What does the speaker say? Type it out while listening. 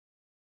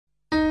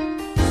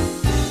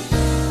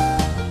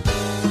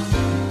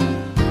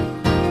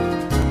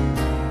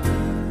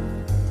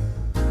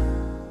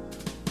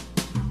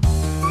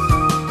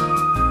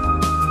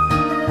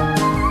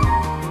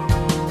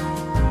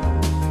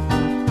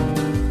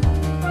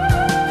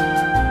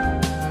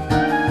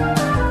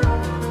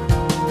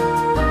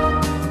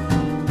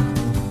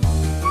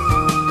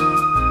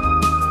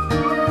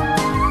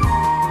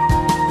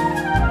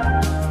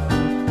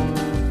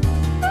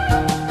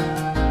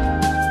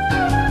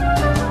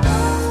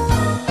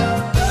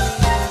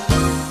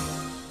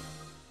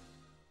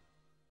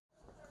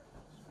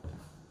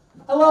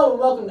Hello and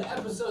welcome to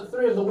episode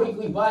 3 of the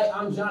Weekly Bite.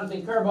 I'm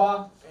Jonathan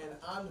Kerbaugh. And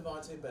I'm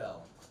Devonte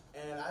Bell.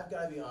 And I've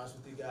got to be honest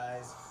with you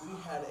guys, we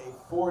had a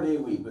 4-day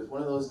week, with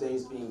one of those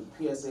days being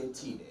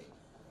PSAT day.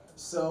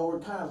 So we're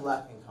kind of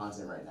lacking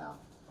content right now.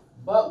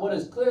 But what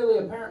is clearly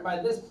apparent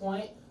by this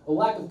point, a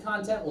lack of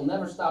content will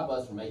never stop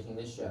us from making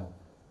this show.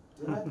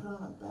 Did I put on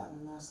a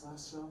Batman mask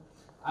last show?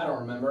 I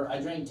don't remember.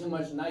 I drank too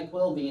much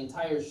NyQuil. The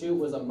entire shoot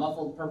was a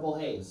muffled purple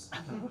haze.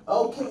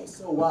 Okay,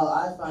 so while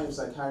I find your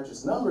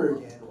psychiatrist's number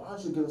again, why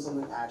don't you give him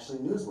something actually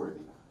newsworthy?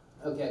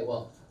 Okay,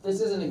 well,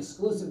 this isn't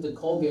exclusive to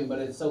Colgan, but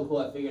it's so cool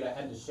I figured I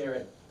had to share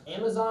it.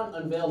 Amazon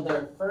unveiled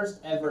their first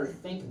ever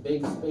Think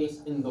Big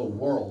space in the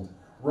world,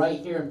 right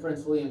here in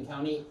Prince William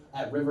County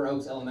at River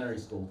Oaks Elementary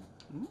School.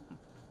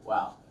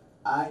 Wow,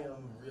 I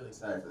am really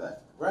excited for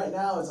that. Right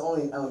now it's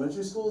only in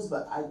elementary schools,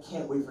 but I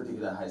can't wait for it to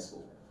get to high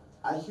school.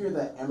 I hear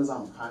that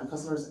Amazon Prime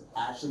customers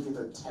actually get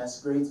their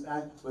test grades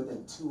back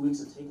within 2 weeks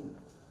of taking them.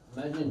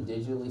 Imagine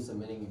digitally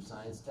submitting your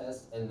science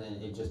test, and then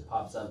it just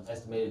pops up,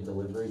 estimated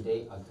delivery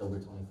date, October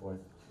 24th.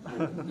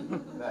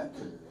 That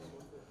could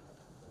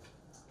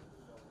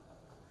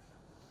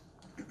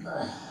be.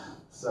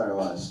 Sorry, a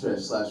lot of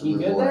stretch / You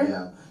good there?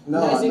 Yeah.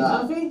 No, nice I'm and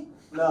not. comfy?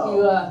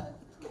 No.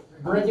 You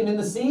breaking in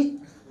the seat?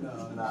 No,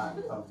 I'm not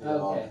comfy at Okay.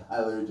 all.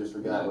 I literally just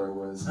forgot where it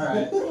was. All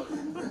right.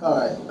 All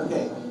right,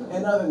 okay.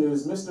 In other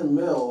news, Mr.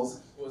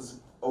 Mills was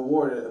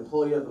awarded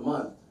Employee of the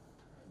Month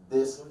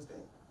this Wednesday.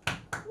 Yeah.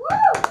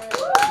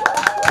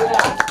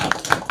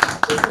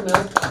 Mr.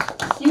 Mills,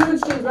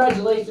 huge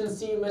congratulations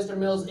to you, Mr.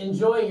 Mills.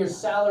 Enjoy your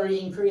salary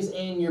increase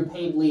and your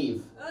paid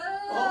leave.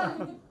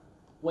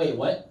 Wait,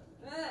 what?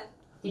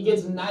 He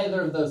gets neither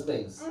of those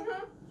things.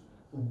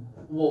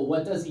 Well,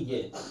 what does he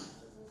get?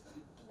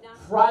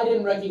 Pride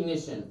and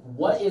recognition.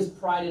 What is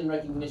pride and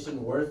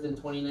recognition worth in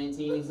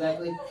 2019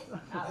 exactly?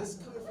 This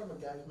is coming from a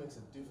guy who makes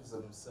a doofus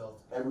of himself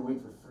every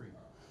week for free.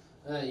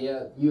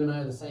 Yeah, you and I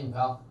are the same,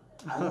 pal.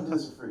 I don't do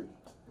this for free.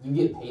 You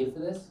get paid for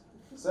this?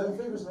 7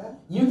 figures, man.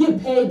 You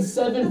get paid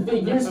 7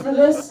 figures for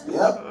this?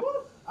 Yep.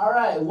 All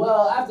right,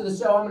 well, after the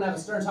show, I'm going to have a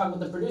stern talk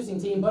with the producing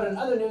team. But in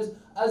other news,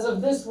 as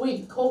of this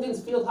week,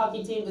 Colgan's field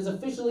hockey team is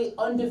officially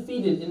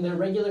undefeated in their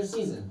regular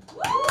season.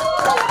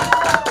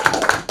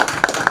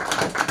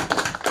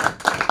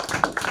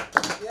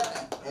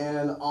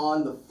 And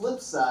on the flip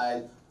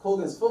side,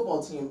 Colgan's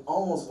football team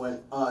almost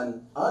went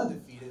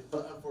undefeated,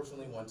 but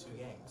unfortunately won 2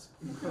 games.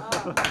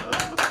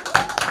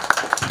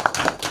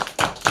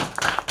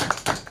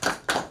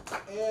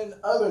 In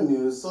other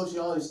news,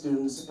 sociology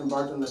students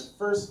embarked on their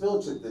first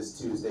field trip this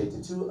Tuesday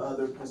to 2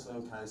 other Prince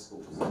William County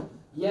schools.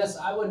 Yes,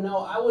 I would know.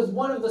 I was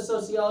one of the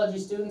sociology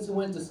students who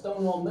went to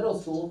Stonewall Middle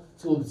School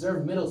to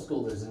observe middle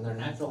schoolers in their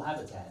natural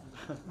habitat.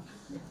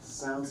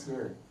 Sounds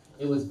scary.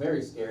 It was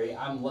very scary.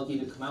 I'm lucky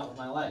to come out with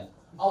my life.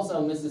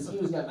 Also, Mrs.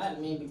 Hughes got mad at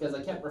me because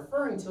I kept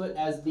referring to it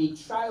as the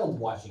child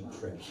watching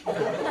trip.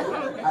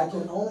 I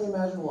can only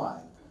imagine why.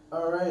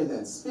 Alrighty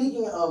then,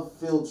 speaking of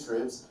field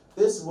trips,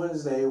 this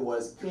Wednesday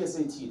was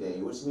PSAT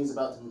day, which means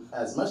about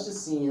as much to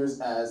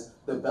seniors as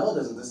the bell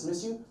doesn't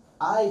dismiss you,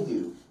 I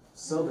do.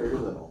 So very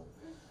little.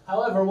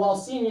 However, while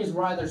seniors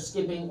were either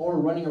skipping or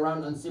running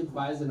around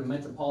unsupervised in a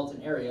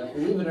metropolitan area,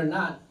 believe it or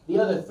not, the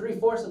other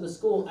 3/4 of the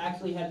school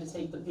actually had to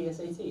take the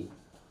PSAT.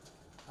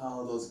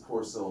 Oh, those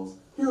poor souls.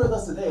 Here with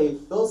us today,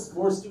 those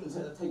 4 students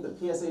had to take the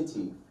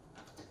PSAT.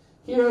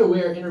 Here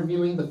we are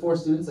interviewing the 4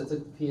 students that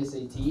took the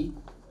PSAT.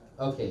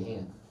 Okay, hang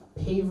on.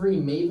 Pavery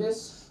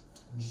Mavis,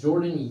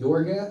 Jordan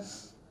Yorga,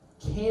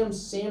 Cam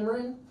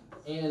Samrin,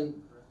 and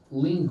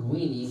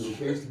Linguini, who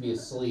appears to be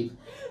asleep.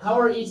 How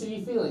are each of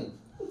you feeling?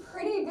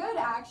 Pretty good,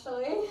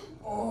 actually.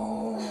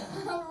 Oh.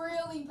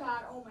 Really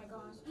bad. Oh my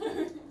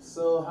gosh.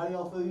 So, how do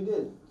y'all feel you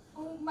did?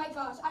 Oh my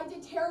gosh, I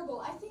did terrible.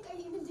 I think I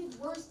even did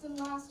worse than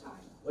last time.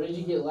 What did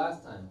you get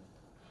last time?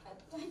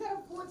 I got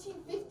a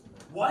 1450.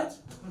 What?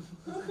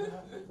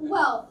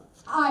 Well,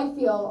 I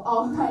feel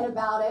alright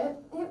about it.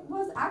 It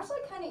was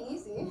actually kind of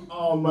easy.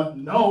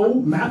 No,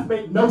 math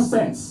made no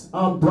sense.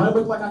 Do I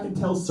look like I can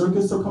tell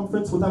circus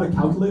circumference without a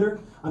calculator?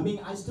 I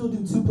mean, I still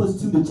do 2 +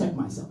 2 to check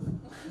myself.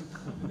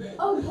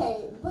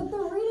 Okay, but the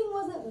reading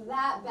wasn't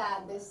that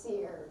bad this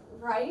year,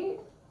 right?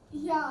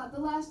 Yeah, the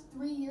last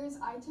 3 years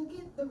I took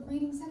it, the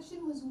reading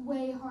section was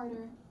way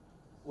harder.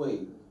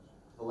 Wait,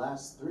 the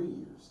last 3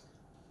 years?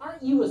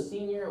 Aren't you a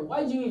senior?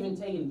 Why'd you even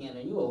take it again?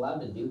 Are you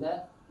allowed to do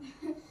that?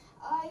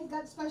 I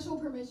got special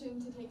permission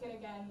to take it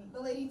again.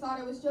 The lady thought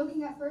I was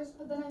joking at first,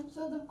 but then I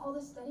showed them all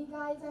the study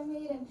guides I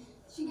made, and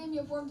she gave me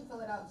a form to fill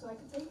it out so I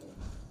could take it.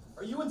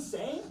 Are you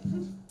insane?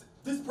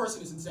 This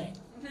person is insane.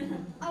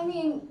 I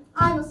mean,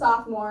 I'm a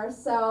sophomore,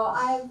 so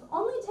I've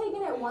only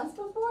taken it once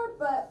before,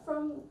 but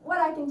from what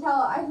I can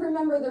tell, I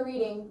remember the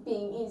reading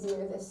being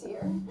easier this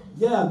year.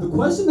 Yeah, the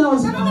question that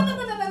was...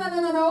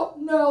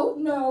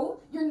 No.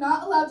 You're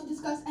not allowed to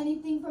discuss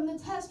anything from the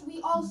test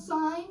we all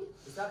signed.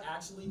 Is that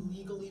actually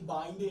legally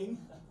binding?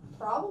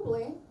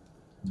 Probably.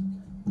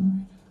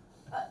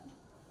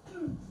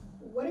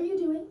 What are you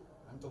doing?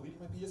 I'm deleting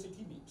my PSAT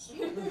memes.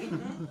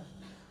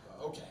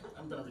 Okay,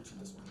 I'm gonna read you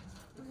this one.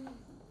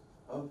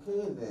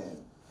 Okay then.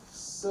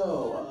 So,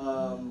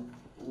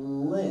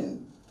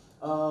 Lynn,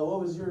 what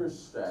was your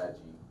strategy?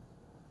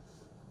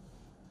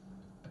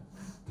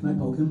 Can I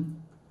poke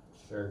him?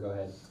 Sure, go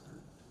ahead.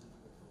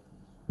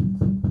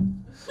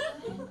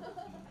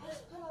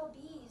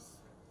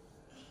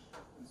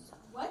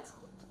 What?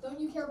 Don't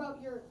you care about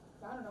your,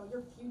 I don't know,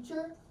 your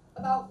future?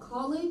 About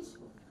college?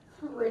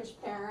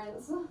 Rich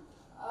parents.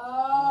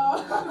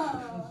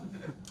 Oh.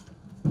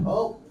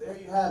 Oh, there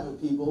you have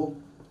it, people.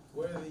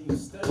 Whether you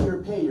study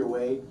or pay your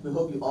way, we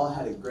hope you all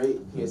had a great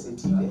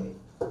PSAT day.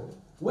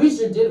 We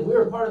sure did. We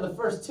were part of the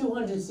first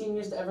 200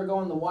 seniors to ever go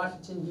on the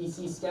Washington,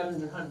 D.C.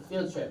 scavenger hunt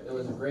field trip. It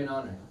was a great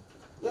honor.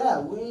 Yeah,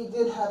 we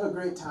did have a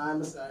great time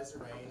besides the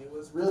rain. It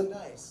was really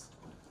nice.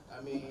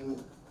 I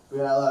mean, we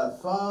had a lot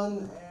of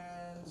fun,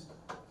 and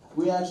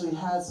we actually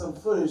had some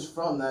footage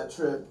from that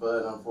trip,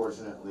 but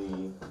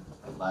unfortunately,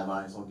 live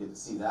audience won't get to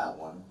see that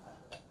one.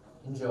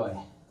 Enjoy.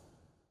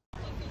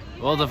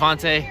 Well,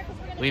 Devonte,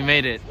 we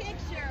made it.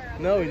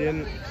 No, we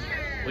didn't.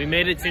 We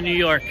made it to New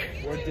York.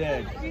 We're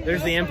dead.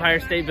 There's the Empire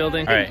State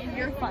Building. All right.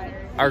 You're fired.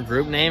 Our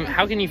group name?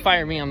 How can you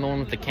fire me? I'm the one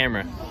with the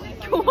camera.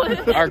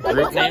 Our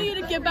group I'll tell name? you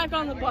to get back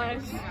on the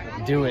bus.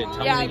 Do it.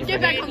 Tell Yeah, me to get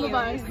back on the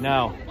bus.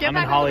 No, Get I'm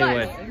in back on the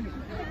Hollywood. bus.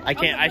 I can't.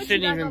 Okay, I put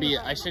shouldn't you back even on be.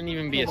 the I shouldn't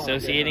even be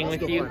associating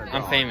with you.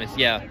 I'm famous.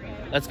 Yeah.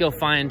 Let's go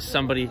find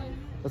somebody.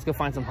 Let's go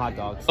find some hot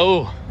dogs.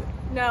 Oh.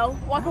 No,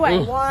 walk away.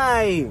 Ooh.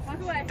 Why?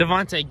 Walk away.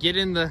 Devonte, get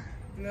in the.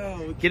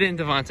 No. Get in,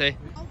 Devonte.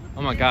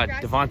 Oh my God,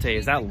 Devonte,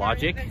 is that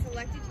Logic?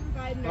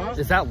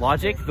 Is that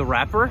Logic, the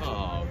rapper?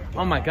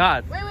 Oh my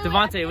God,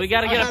 Devonte, we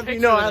gotta get a picture.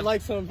 No, with I him.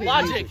 like some people.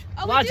 Logic,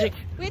 Logic.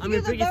 we have to I'm do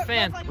your the biggest vote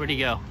fan. on- Where'd he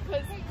go?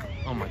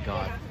 Oh my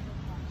God.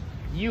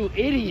 You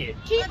idiot.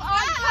 Keep on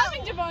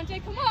coming,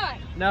 Devonte. Come on.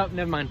 No,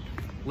 never mind.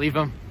 Leave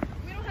him.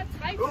 We don't have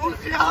time for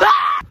this.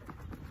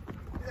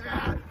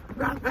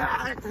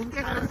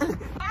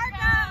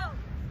 Marco!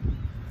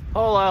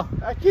 Hello.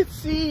 I can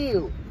see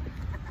you.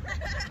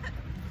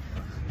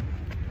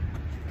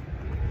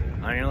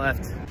 On your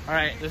left. All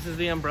right, this is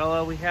the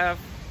umbrella we have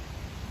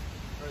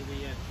for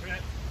the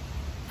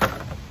trip.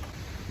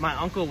 My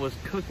uncle was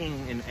cooking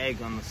an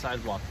egg on the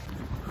sidewalk.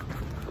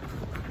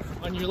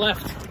 On your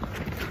left.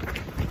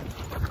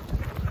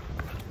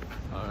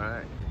 All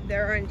right.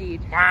 There are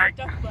indeed. Quack.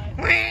 Duck butt.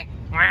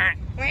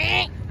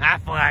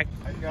 Half black.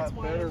 I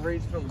got better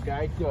rates from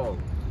Geico.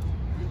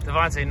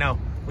 Devonte, no.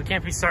 We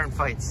can't be starting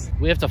fights.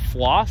 We have to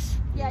floss?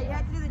 Yeah, you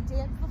have to do the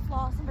dance, the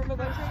floss, and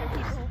remember those other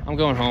people. I'm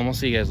going home. I'll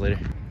see you guys later.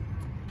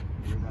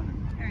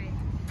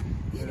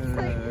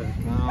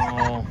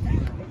 No.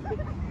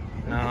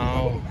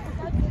 No.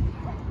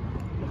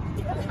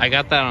 I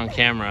got that on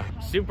camera.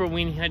 Super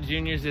Weenie Head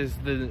Juniors is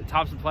the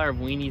top supplier of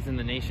weenies in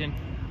the nation.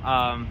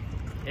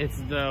 It's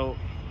the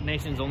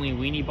nation's only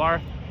weenie bar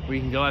where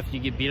you can go after you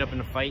get beat up in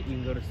a fight. You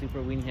can go to Super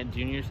Weenie Head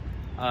Juniors.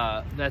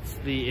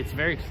 It's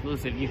very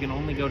exclusive. You can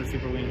only go to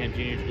Super Weenie Head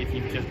Juniors if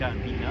you've just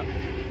gotten beaten up.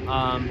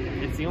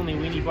 It's the only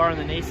weenie bar in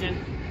the nation.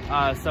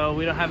 So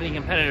we don't have any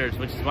competitors,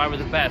 which is why we're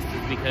the best,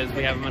 is because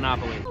we have a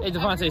monopoly. Hey,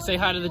 Devonte, say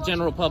hi to the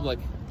general public.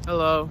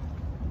 Hello.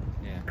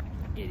 Yeah,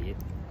 idiot.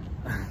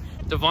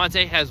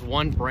 Devonte has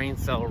one brain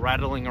cell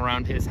rattling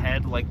around his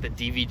head like the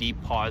DVD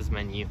pause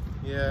menu.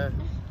 Yeah.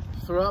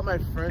 Throughout my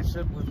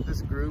friendship with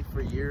this group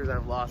for years,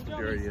 I've lost the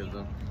majority of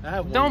them. I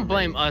have one Don't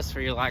blame remaining. us for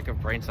your lack of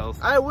brain cells.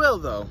 I will,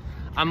 though.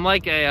 I'm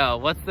like a,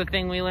 what's the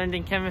thing we learned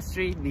in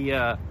chemistry?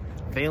 The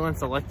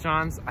valence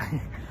electrons.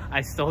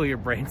 I stole your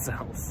brain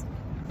cells.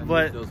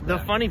 But the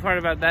funny part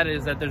about that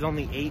is that there's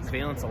only 8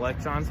 valence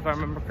electrons, if I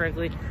remember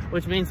correctly,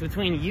 which means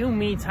between you,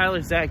 me,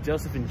 Tyler, Zach,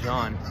 Joseph, and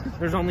John,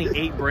 there's only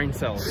 8 brain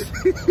cells.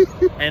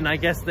 And I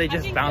guess they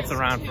just bounce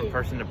around from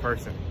person to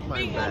person.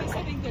 My bad.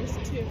 I think there's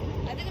 2.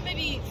 I think it may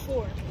be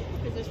 4,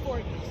 because there's 4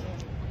 of you.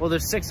 Well,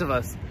 there's 6 of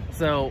us,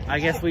 so I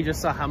guess we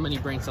just saw how many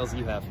brain cells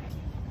you have.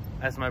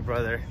 That's my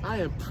brother.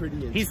 I am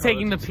pretty He's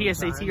taking the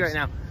PSAT right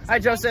now. Hi,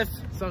 Joseph.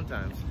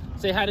 Sometimes.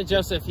 Say hi to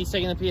Joseph. He's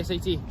taking the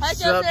PSAT. Hi,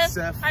 Sup, Joseph.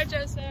 Seth? Hi,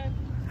 Joseph.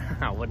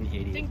 What an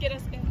idiot. Didn't get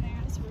us in there.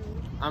 That's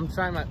rude. I'm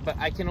trying my, but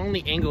I can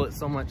only angle it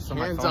so much so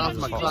my Hands phone off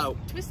doesn't my fall. clout.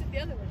 Twist it the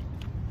other way.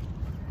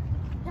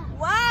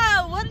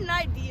 Wow, what an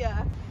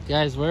idea.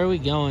 Guys, where are we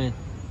going?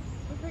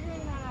 We're figuring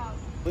that out.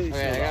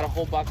 Okay, I got a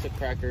whole box of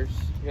crackers.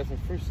 I got some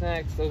fruit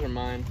snacks. Those are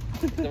mine.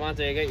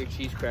 Devonte, I got your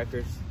cheese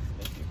crackers.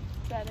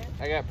 Better.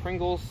 I got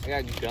Pringles.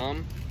 I got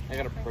gum. I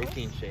got a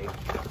protein shake.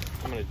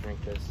 I'm gonna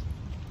drink this.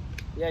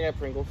 Yeah, I got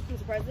Pringles. I'm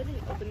surprised they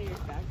didn't open your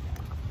bag.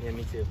 Yeah,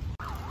 me too.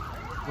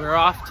 We're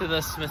off to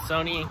the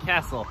Smithsonian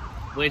Castle,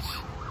 which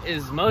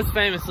is most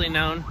famously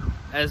known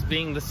as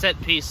being the set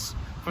piece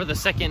for the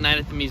Second Night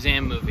at the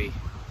Museum movie.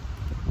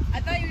 I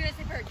thought you were going to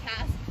say for a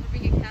castle, for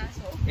being a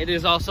castle. It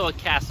is also a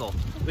castle.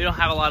 We don't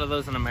have a lot of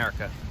those in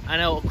America. I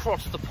know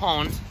across the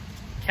pond,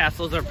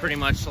 castles are pretty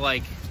much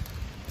like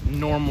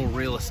normal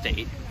real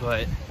estate,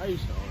 but I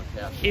used to own a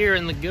castle. here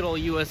in the good old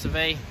US of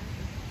A,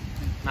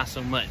 not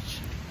so much.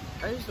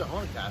 I used to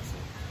own a castle.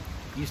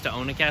 You used to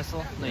own a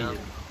castle? No, you Yeah,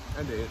 didn't.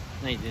 I did.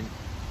 No, you didn't.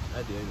 I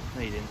did.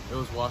 No, you didn't. It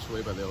was washed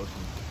away by the ocean.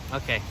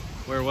 Okay,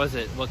 where was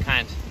it? What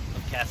kind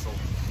of castle?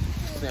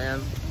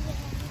 Sand.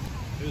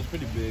 It was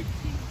pretty big.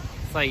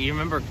 It's like, you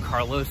remember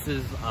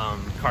Carlos's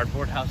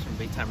cardboard house from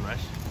Big Time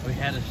Rush? We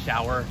had a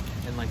shower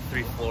and like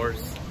 3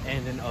 floors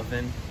and an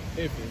oven.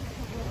 I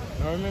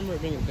remember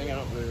it being a thing. I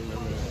don't really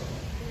remember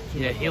it.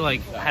 Yeah, he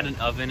like had an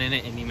oven in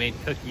it and he made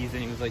cookies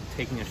and he was like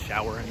taking a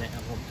shower in it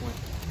at one point.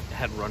 It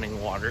had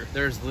running water.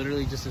 There's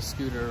literally just a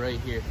scooter right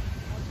here.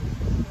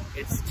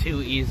 It's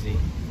too easy.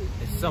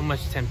 It's so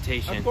much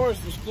temptation. Of course,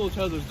 the school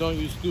tells us don't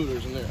use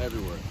scooters and they're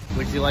everywhere.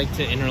 Would you like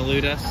to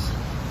interlude us?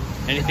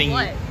 Anything?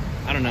 What?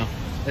 I don't know.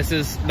 This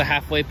is the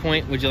halfway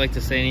point. Would you like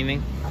to say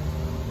anything?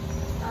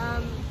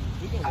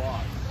 We can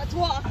walk. Let's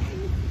walk.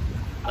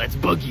 Let's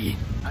boogie.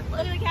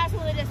 Look at the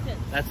castle in the distance.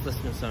 That's the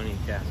Smithsonian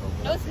Castle.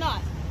 No, it's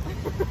not.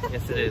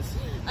 Yes, it is.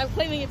 I'm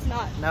claiming it's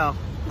not. No.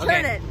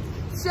 Turn it.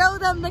 Show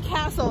them the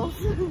castles.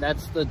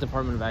 That's the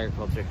Department of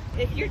Agriculture.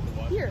 If you're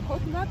here, hold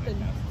them up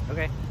and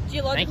Okay.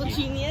 geological Thank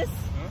you. genius.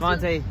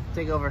 Devonte,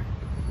 take over.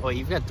 Oh,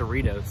 you've got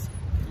Doritos.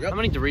 Yep. How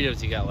many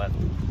Doritos you got left?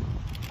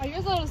 Are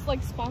yours those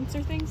like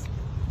sponsor things?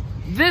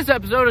 This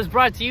episode is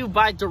brought to you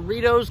by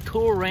Doritos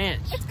Cool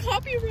Ranch. It's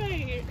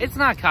copyright. It's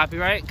not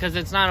copyright because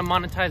it's not a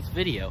monetized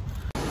video.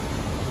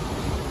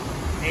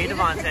 Hey,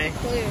 Devonte.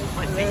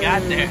 What you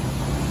got there?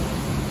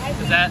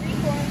 Is that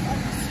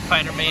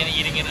Spider-Man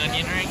eating an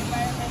onion ring?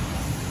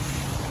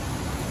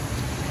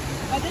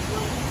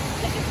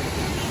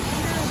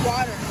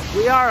 Water.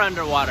 We are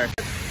underwater.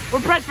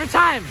 We're pressed for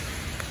time.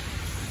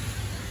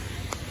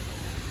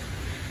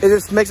 It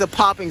just makes a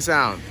popping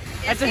sound.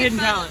 That's a hidden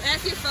talent.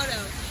 That's your photo.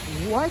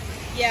 What?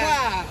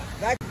 Yeah.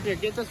 Here,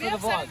 get this for the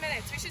vlog. 7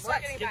 minutes. We should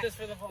start getting Get back. this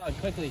for the vlog,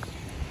 quickly.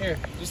 Here.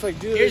 Just like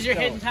do Here's this. your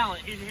go. hidden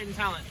talent. Here's your hidden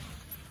talent.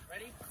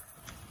 Ready?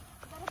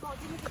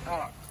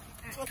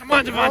 Come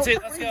on,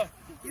 Devonte. Let's go.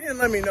 You didn't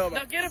let me know Now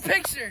about get a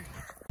picture.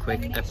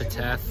 Quick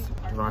epitaph.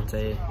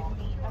 Devonte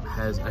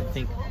has, I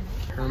think,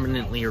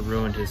 permanently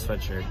ruined his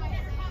sweatshirt.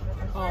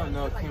 Oh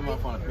no, it came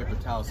off on a paper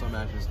towel, so I'm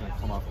actually just gonna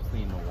come off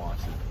clean and wash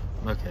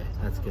it. Okay,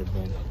 that's good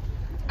then.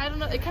 I don't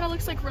know. It kind of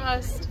looks like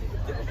rust.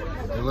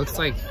 It looks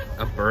like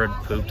a bird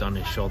pooped on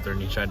his shoulder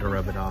and he tried to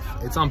rub it off.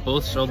 It's on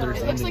both shoulders It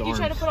and looks his like you arms.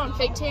 tried to put on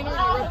fake tanner and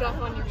you rubbed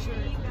off on your shirt.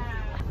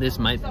 This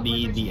might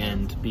be the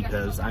end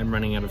because I'm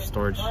running out of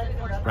storage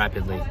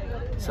rapidly.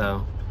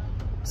 So,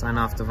 sign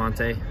off,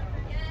 Devonte.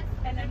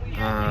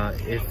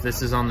 If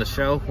this is on the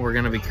show, we're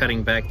going to be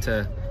cutting back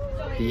to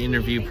the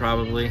interview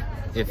probably.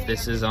 If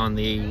this is on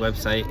the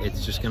website,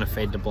 it's just going to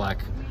fade to black.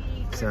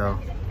 So,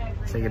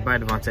 say goodbye,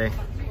 Devonte.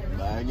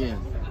 Bye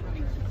again.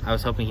 I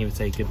was hoping he would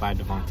say goodbye,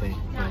 Devonte.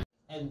 But...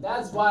 And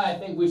that's why I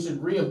think we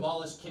should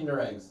re-abolish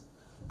Kinder Eggs.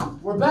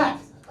 We're back.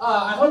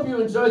 I hope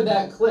you enjoyed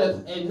that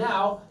clip. And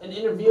now, an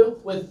interview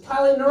with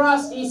Kylie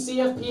Norosky,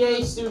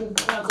 CFPA Student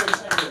Council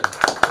Treasurer.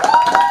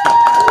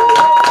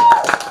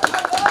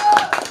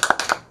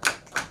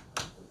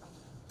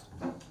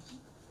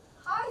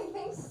 Hi,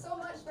 thanks so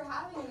much for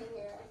having me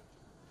here.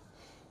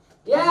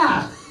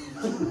 Yeah!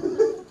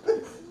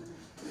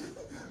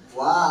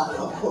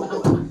 Wow.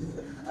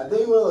 I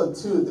think we're a little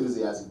too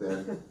enthusiastic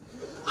there.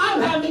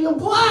 I'm having a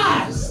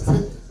blast!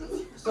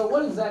 So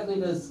what exactly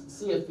does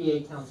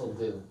CFPA Council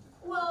do?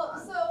 Well,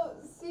 so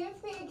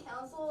CFPA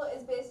Council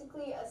is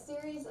basically a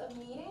series of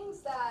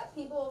meetings that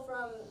people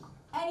from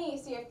any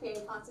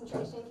CFPA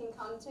concentration can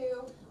come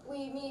to.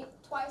 We meet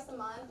twice a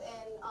month,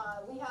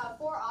 and we have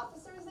 4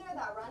 officers there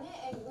that run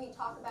it, and we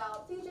talk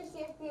about future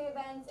CFPA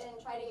events and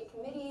try to get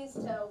committees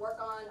to work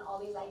on all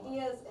these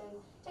ideas and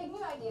take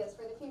new ideas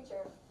for the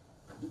future.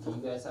 Do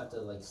you guys have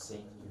to like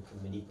sing your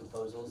committee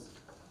proposals?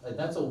 Like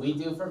that's what we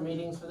do for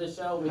meetings for the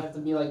show. We have to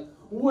be like,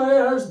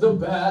 where's the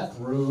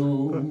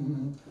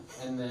bathroom?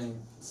 And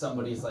then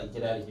somebody's like,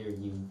 get out of here,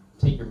 you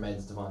take your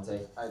meds,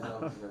 Devonte. I don't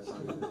think that's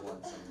something you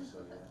want to show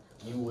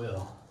you. You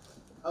will.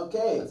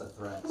 Okay, That's a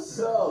threat.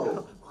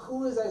 so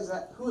who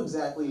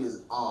exactly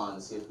is on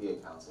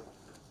CFPA Council?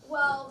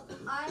 Well,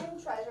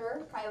 I'm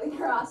Treasurer Kaitlyn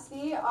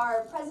Lee.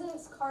 Our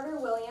President's Carter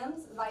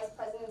Williams, Vice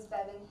President's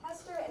Bevan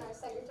Hester, and our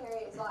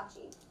Secretary is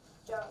Lachi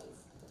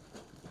Jones.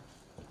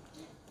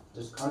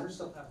 Does Carter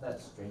still have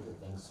that Stranger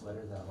Things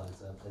sweater that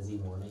lights up? Has he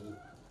worn it?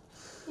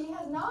 He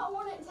has not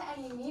worn it to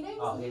any meetings,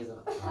 Oh, he hasn't.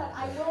 Oh, but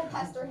I okay. will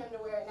pester him to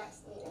wear it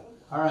next meeting.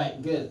 All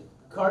right, good.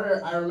 Carter,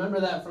 I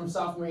remember that from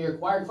sophomore year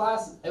choir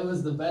class. It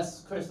was the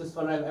best Christmas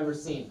photo I've ever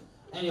seen.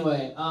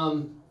 Anyway,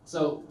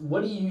 so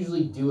what do you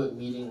usually do at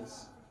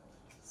meetings?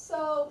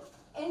 So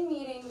in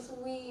meetings,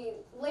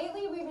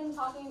 lately we've been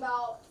talking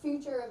about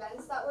future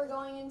events that we're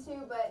going into,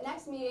 but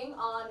next meeting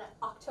on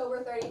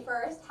October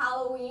 31st,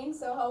 Halloween,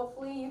 so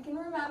hopefully you can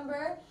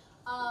remember,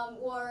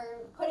 we're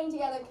putting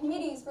together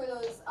committees for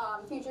those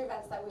future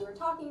events that we were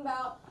talking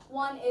about.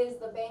 One is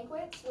the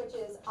banquets, which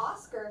is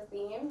Oscar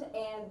themed,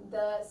 and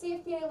the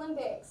CFPA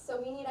Olympics,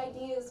 so we need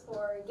ideas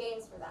for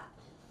games for that.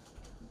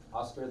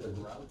 Oscar the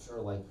Grouch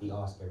or like the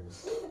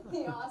Oscars?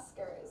 The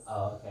Oscars.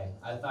 Oh, okay.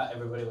 I thought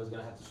everybody was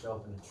going to have to show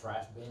up in a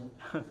trash bin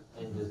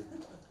and just...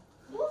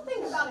 We'll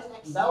think about it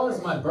next year. That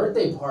was my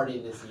birthday party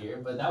this year,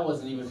 but that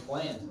wasn't even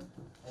planned.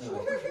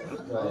 Anyway,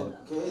 go ahead.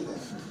 Okay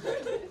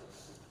then.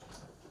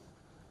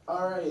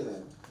 Alrighty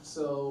then.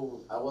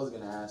 So I was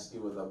gonna ask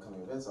you what the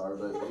upcoming events are,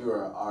 but you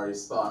are already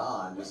spot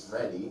on, just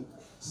ready.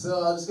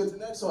 So I'll just get to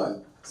the next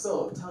one.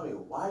 So tell me,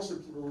 why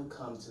should people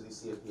come to the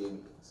CFPA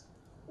meetings?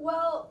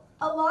 Well,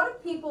 a lot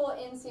of people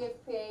in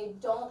CFPA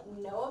don't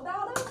know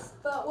about us,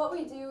 but what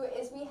we do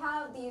is we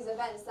have these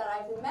events that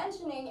I've been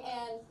mentioning,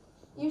 and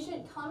you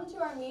should come to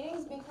our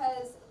meetings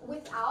because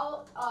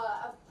without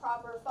a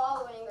proper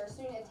following or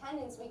student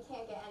attendance, we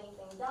can't get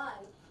anything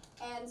done.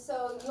 And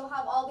so you'll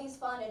have all these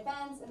fun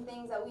events and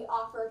things that we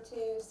offer to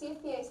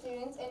CFPA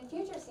students and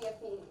future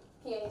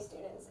CFPA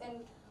students.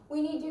 And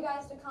we need you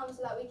guys to come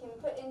so that we can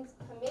put in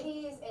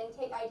committees and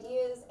take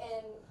ideas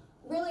and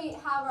really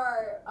have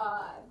our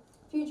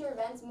future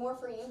events more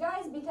for you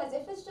guys, because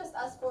if it's just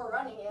us four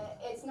running it,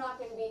 it's not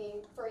going to be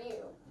for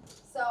you.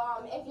 So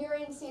if you're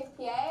in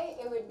CFPA,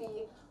 it would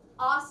be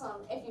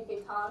awesome if you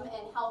could come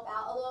and help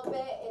out a little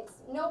bit. It's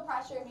no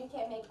pressure if you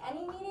can't make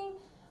any meeting,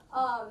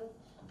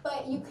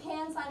 but you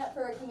can sign up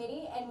for a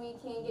committee and we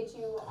can get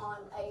you on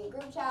a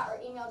group chat or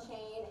email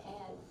chain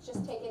and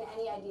just take in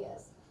any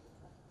ideas.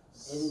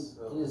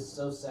 It is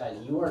so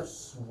sad. You are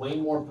way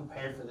more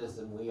prepared for this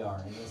than we are,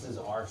 and this is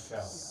our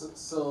show.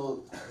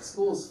 So the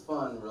school's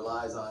fun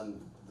relies on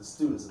the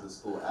students of the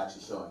school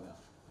actually showing up.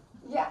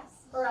 Yes,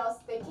 or else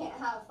they can't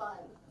have fun.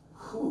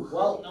 Whew.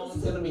 Well, no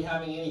one's going to be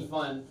having any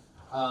fun.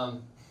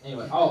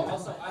 Anyway,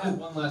 also, I have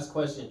one last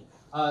question.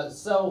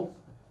 So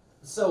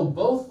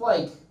both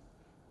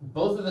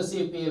of the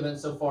CFP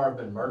events so far have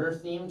been murder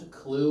themed,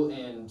 Clue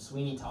and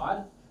Sweeney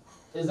Todd.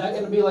 Is that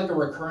going to be like a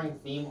recurring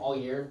theme all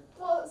year?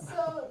 Well,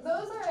 so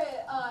those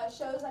are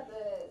shows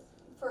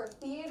for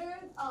theater,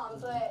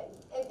 but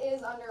it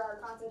is under our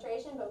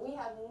concentration, but we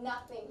have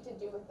nothing to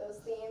do with those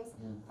themes.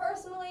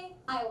 Personally,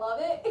 I love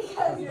it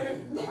because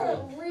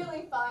they're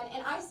really fun,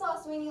 and I saw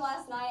Sweeney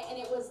last night, and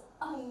it was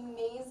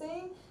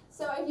amazing.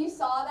 So if you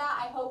saw that,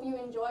 I hope you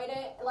enjoyed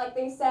it. Like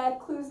they said,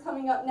 Clue's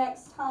coming up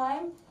next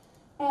time,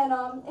 and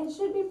it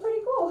should be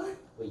pretty cool.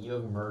 Wait, you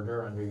have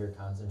murder under your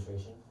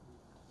concentration?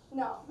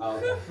 No. Oh,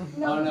 okay.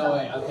 No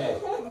way. Okay.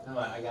 Come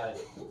on, I got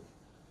it.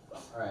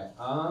 Alright,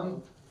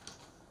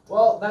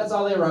 well, that's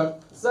all they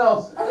wrote.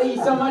 So, thank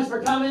you so much for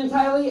coming,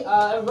 Kylie.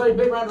 Everybody,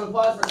 big round of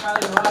applause for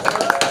Kylie and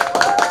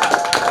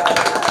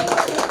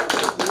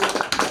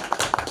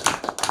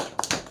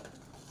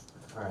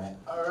Alright.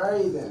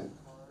 Alrighty then.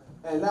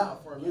 And now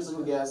for our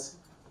musical guest,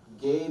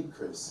 Gabe,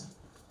 Kris.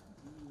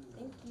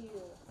 Thank you.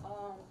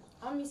 I'm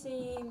gonna be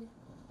singing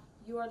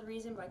 "You Are the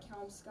Reason" by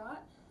Calum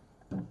Scott.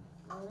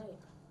 All right.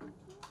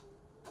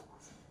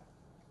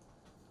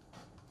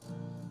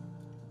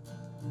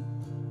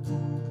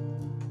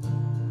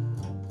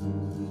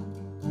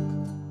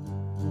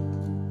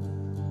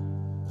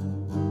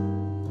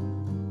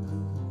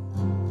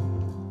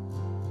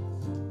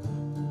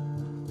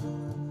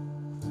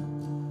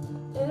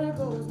 There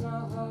goes my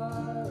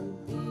heart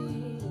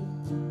beating,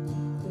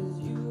 'cause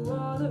you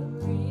are the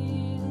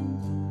reason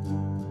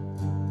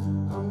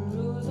I'm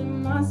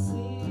losing my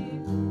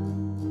sleep.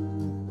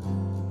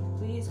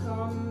 Please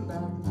come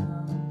back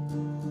now.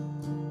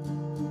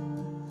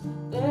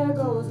 There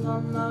goes my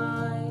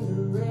mind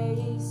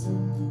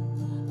erasing,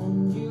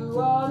 and you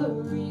are the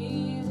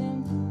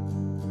reason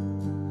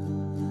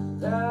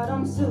that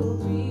I'm still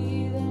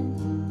breathing.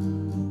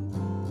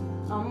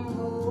 I'm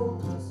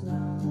hopeless now.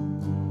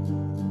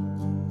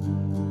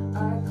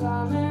 I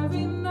climb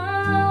every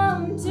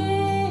mountain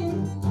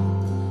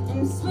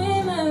and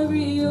swim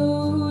every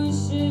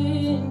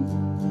ocean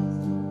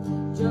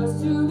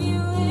just to be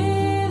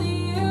with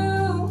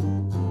you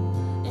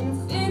and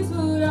fix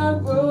what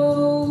I've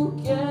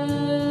broken.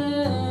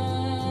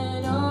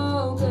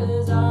 Oh,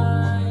 'cause I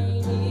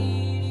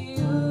need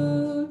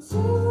you to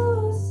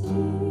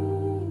see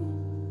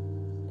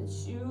that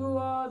you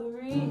are the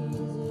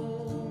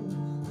reason.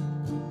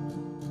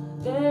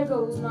 There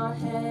goes my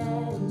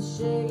hand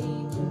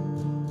shaking,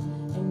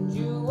 and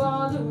you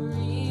are the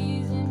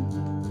reason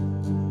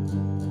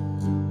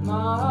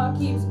my heart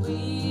keeps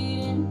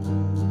bleeding.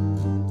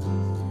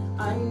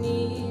 I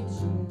need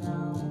you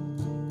now.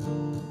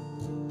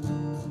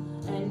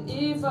 And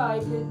if I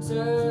could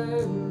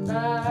turn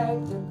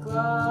back the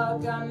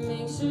clock, I'd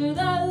make sure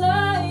that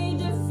light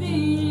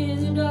defeated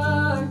the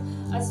dark.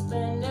 I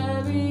spend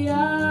every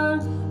hour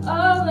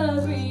of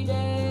every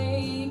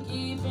day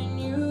keeping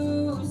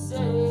you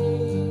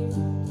safe.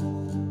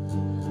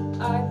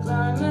 I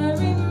climb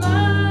every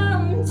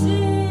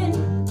mountain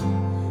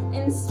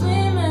and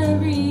swim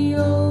every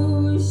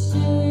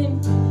ocean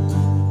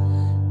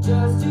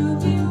just to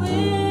be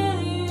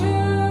with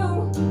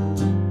you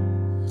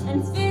and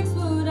fix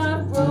what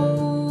I've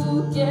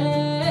broken.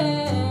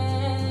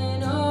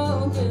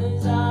 Oh,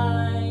 'cause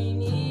I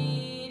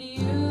need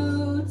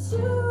you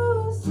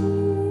to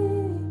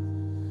see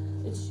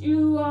that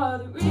you are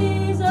the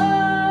reason.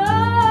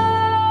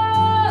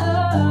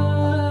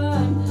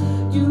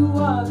 You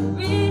are the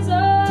reason.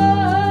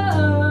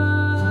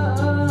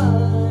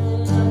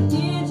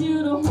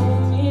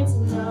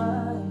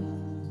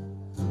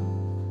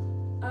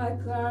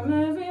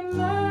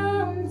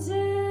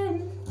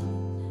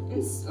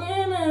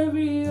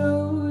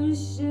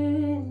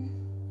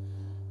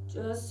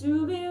 just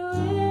to be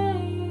with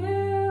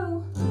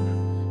you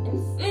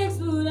and fix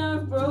what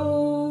I've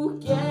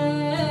broken.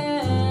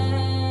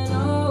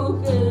 Oh,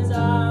 'cause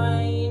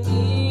I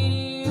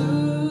need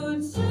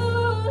you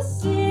to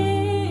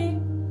see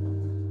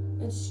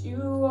that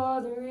you are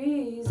the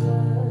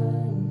reason.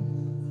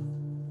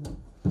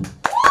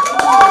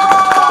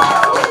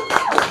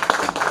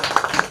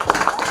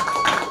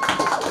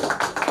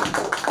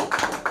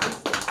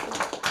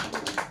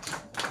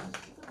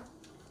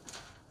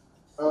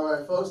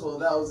 Alright folks, well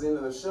that was the end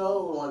of the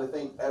show. We want to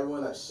thank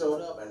everyone that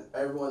showed up and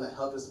everyone that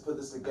helped us put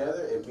this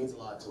together. It means a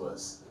lot to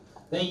us.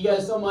 Thank you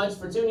guys so much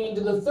for tuning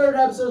into the 3rd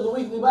episode of the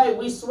Weekly Bite.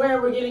 We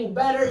swear we're getting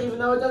better, even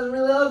though it doesn't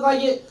really look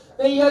like it.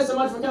 Thank you guys so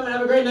much for coming.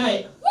 Have a great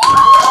night.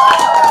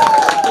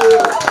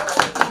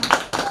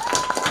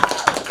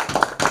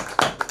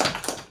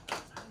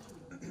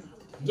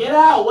 Get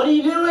out! What are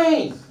you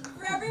doing?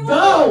 For everyone,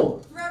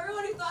 Go! For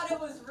everyone who thought it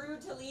was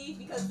rude to leave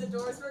because the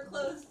doors were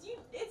closed,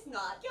 it's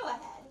not. Go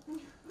ahead.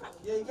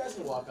 Yeah, you guys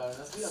can walk on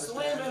us. We understand.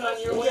 Slam it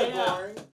on your It's way boring. out.